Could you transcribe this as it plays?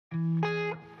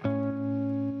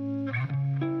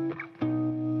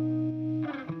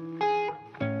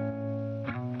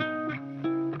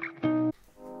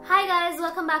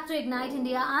welcome back to Ignite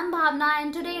India. I'm Bhavna,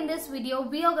 and today in this video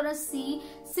we are gonna see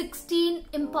 16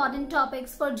 important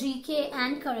topics for GK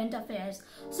and current affairs.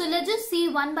 So let's just see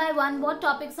one by one what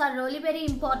topics are really very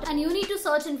important, and you need to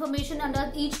search information under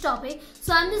each topic.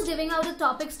 So I'm just giving out the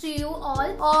topics to you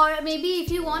all, or maybe if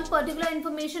you want particular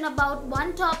information about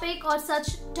one topic or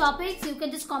such topics, you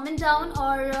can just comment down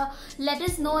or let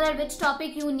us know that which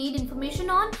topic you need information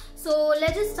on. So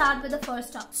let's just start with the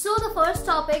first topic. So the first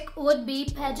topic would be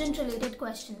pageant related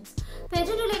questions.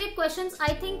 Pageant related questions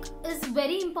I think is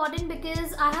very important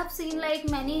because I have seen like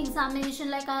many examinations,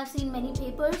 like I have seen many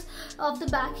papers of the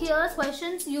back years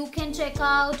questions. You can check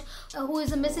out who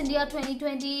is a Miss India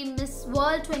 2020, Miss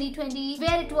World 2020,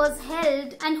 where it was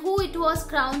held and who it was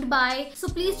crowned by. So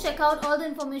please check out all the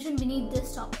information beneath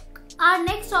this topic. Our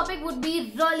next topic would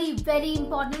be really very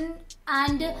important,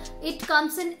 and it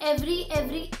comes in every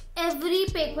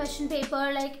question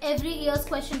paper, like every year's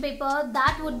question paper.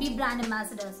 That would be brand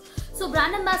ambassadors. So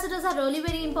brand ambassadors are really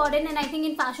very important, and I think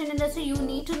in fashion industry you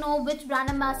need to know which brand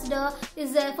ambassador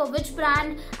is there for which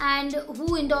brand and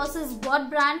who endorses what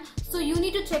brand. So you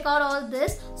need to check out all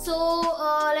this. So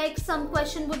like some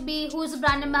question would be, who is the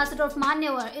brand ambassador of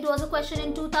Manyavar? It was a question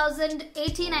in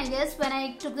 2018 I guess when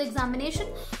I took the examination.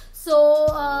 So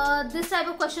this type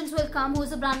of questions will come. Who is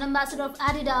the brand ambassador of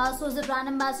Adidas? Who is the brand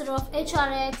ambassador of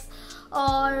HRX?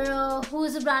 Or who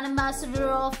is the brand ambassador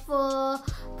of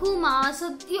Puma?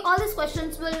 So all these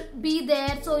questions will be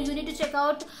there. So you need to check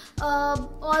out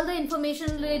all the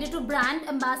information related to brand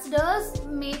ambassadors.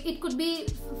 It could be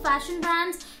fashion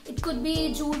brands, it could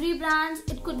be jewelry brands,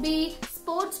 it could be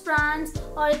sports brands,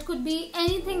 or it could be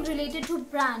anything related to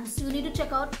brands. You need to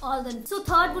check out all them. So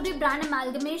third would be brand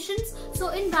amalgamations. So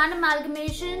in brand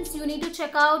amalgamations you need to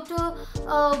check out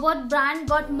what brand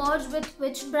got merged with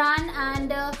which brand,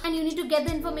 and you need to get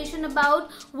the information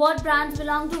about what brands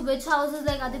belong to which houses,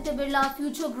 like Aditya Birla,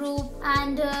 Future Group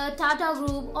and Tata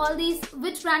Group. All these,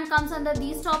 which brand comes under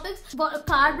these topics.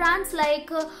 Car brands like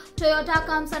Toyota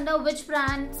comes under which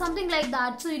brand, something like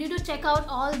that. So you need to check out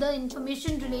all the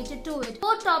information related to it.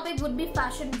 Fourth topic would be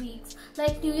fashion weeks,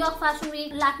 like New York Fashion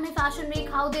Week, Lakme Fashion Week,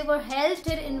 how they were held,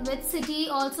 in which city,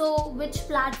 also which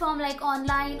platform, like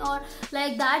online or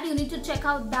like that. You need to check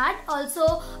out that.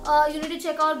 Also you need to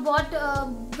check out what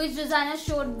which designers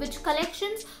showed which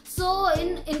collections. So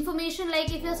in information,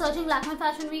 like if you're searching Lakme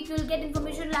Fashion Week, you will get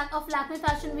information of Lakme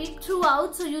Fashion Week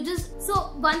throughout.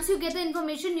 So once you get the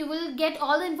information, you will get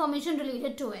all the information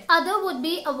related to it. Other would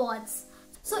be awards.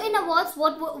 So in awards,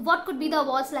 what could be the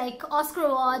awards, like Oscar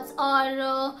awards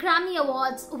or Grammy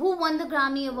awards? Who won the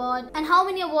Grammy award and how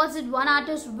many awards did one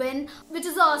artist win? Which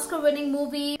is the Oscar winning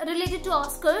movie related to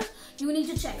Oscars? You need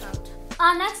to check out.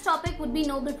 Our next topic would be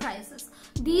Nobel Prizes.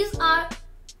 These are,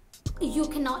 you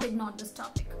cannot ignore this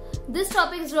topic. This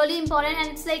topic is really important, and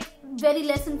it's like very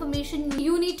less information.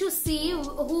 You need to see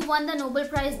who won the Nobel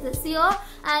Prize this year,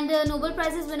 and Nobel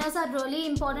Prizes winners are really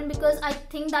important because I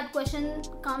think that question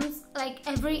comes like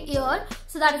every year.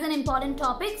 So that is an important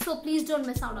topic, so please don't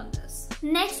miss out on this.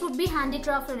 Next would be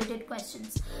handicraft related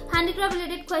questions. Handicraft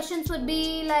related questions would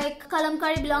be like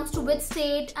kalamkari belongs to which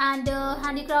state, and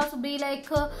handicrafts would be like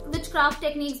which craft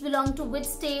techniques belong to which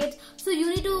state. So you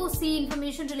need to see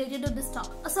information related to this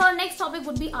topic. So our next topic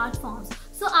would be art forms.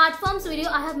 So art forms video,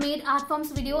 I have made art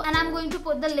forms video and I'm going to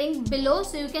put the link below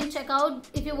so you can check out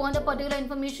if you want a particular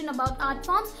information about art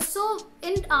forms. So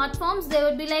in art forms there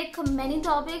would be like many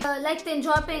topics, like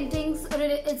Tanjore paintings,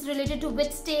 it's related to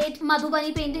which state,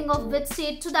 Madhubani painting of which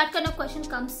state. So that kind of question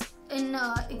comes in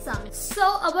exams. So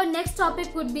our next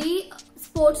topic would be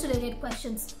sports related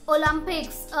questions.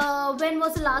 Olympics, when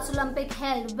was the last Olympic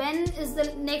held? When is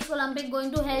the next Olympic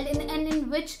going to held and in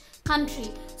which country?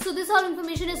 So this all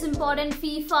information is important.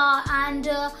 FIFA, and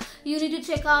you need to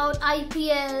check out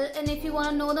IPL, and if you want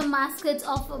to know the mascots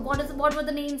of what were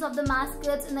the names of the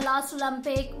mascots in the last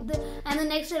Olympic and the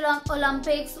next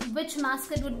Olympics, which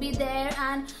mascot would be there,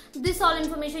 and this all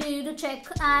information you need to check,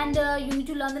 and you need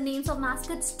to learn the names of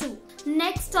mascots too.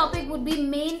 Next topic would be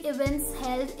main events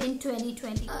held in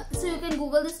 2020. So you can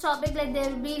Google this topic, like there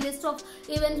will be a list of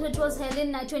events which was held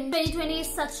in 2020. Is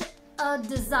such a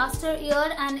disaster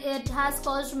year, and it has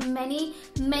caused many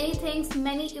things,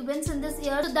 many events in this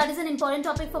year. So that is an important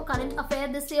topic for current affair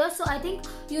this year. So I think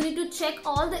you need to check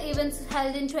all the events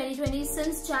held in 2020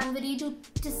 since January to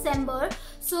December.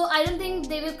 So I don't think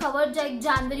they will cover like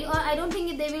January, or I don't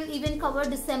think they will even cover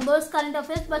December's current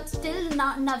affairs, but still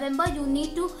November you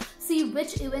need to see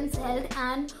which events held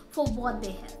and for what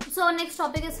they held. So our next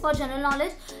topic is for general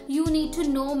knowledge. You need to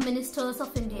know ministers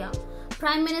of India.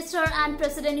 Prime Minister and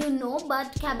President you know,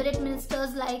 but cabinet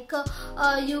ministers like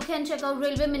you can check out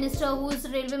Railway Minister, who is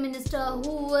Railway Minister,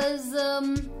 who is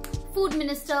Food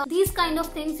Minister. These kind of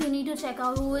things you need to check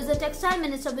out. Who is a Textile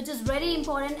Minister, which is very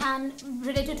important and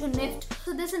related to NIFT.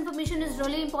 So this information is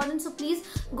really important, so please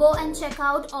go and check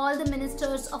out all the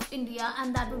ministers of India,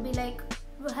 and that would be like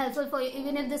helpful for you.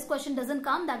 Even if this question doesn't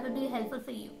come, that would be helpful for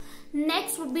you.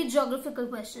 Next would be geographical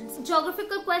questions.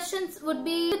 Geographical questions would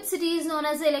be which city is known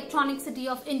as the electronic city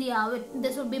of India.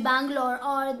 This would be Bangalore,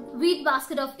 or wheat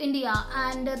basket of India,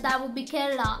 and that would be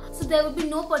Kerala. So there would be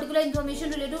no particular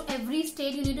information related to every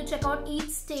state. You need to check out each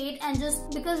state, and just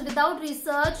because without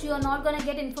research you are not going to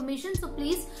get information, so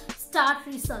please start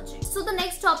researching. So the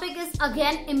next topic is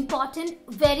again important,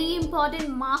 very important,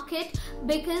 market,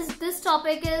 because this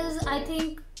topic is, I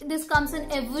think this comes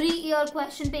in every year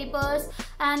question papers,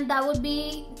 and that would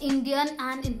be Indian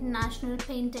and international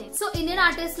painting. So Indian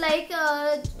artists like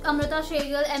Amrita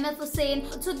Sehgal, M.F. Hussain,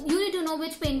 so you need to know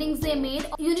which paintings they made.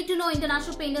 You need to know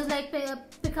international painters like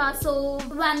Picasso,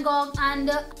 Van Gogh, and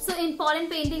so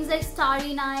important paintings like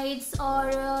Starry Nights,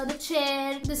 or The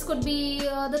Chair. This could be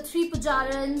The Three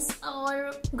Pujarans,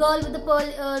 or Girl with the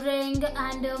Pearl Ring,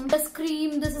 and The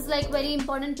Scream. This is like very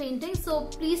important painting, so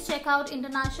please check out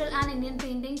international and Indian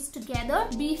paintings together.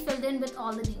 Be filled in with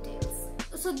all the details.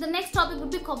 So the next topic would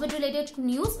be COVID related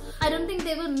news. I don't think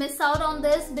they will miss out on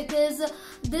this, because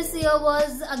this year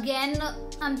was, again,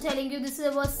 I'm telling you, this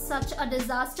year was such a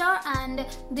disaster, and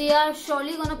they are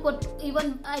surely gonna put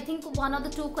even, I think, one of the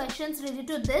two questions related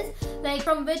to this, like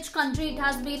from which country it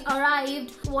has been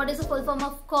arrived, what is the full form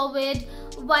of COVID,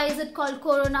 why is it called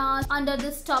Corona, under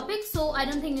this topic. So I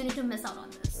don't think you need to miss out on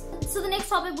this. So the next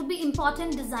topic would be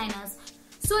important designers.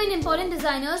 So in important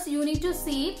designers, you need to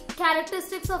see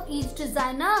characteristics of each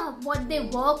designer, what they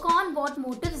work on, what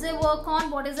motives they work on,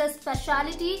 what is their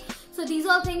speciality. So these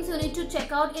are things you need to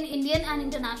check out in Indian and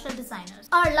international designers.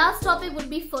 Our last topic would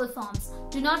be full forms.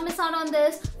 Do not miss out on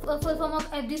this. Full form of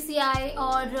FDCI,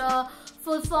 or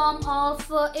full form of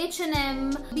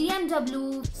H&M,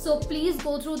 BMW. So please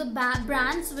go through the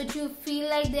brands which you feel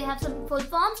like they have some full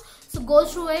forms. So go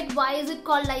through it. Why is it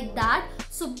called like that?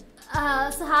 So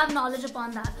have knowledge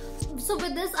upon that. So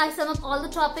with this, I sum up all the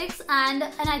topics, and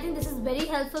I think this is very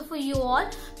helpful for you all.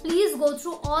 Please go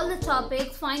through all the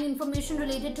topics, find information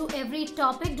related to every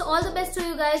topic. All the best to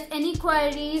you guys. Any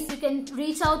queries, you can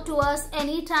reach out to us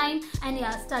anytime, and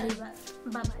yeah, study well.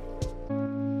 Bye bye.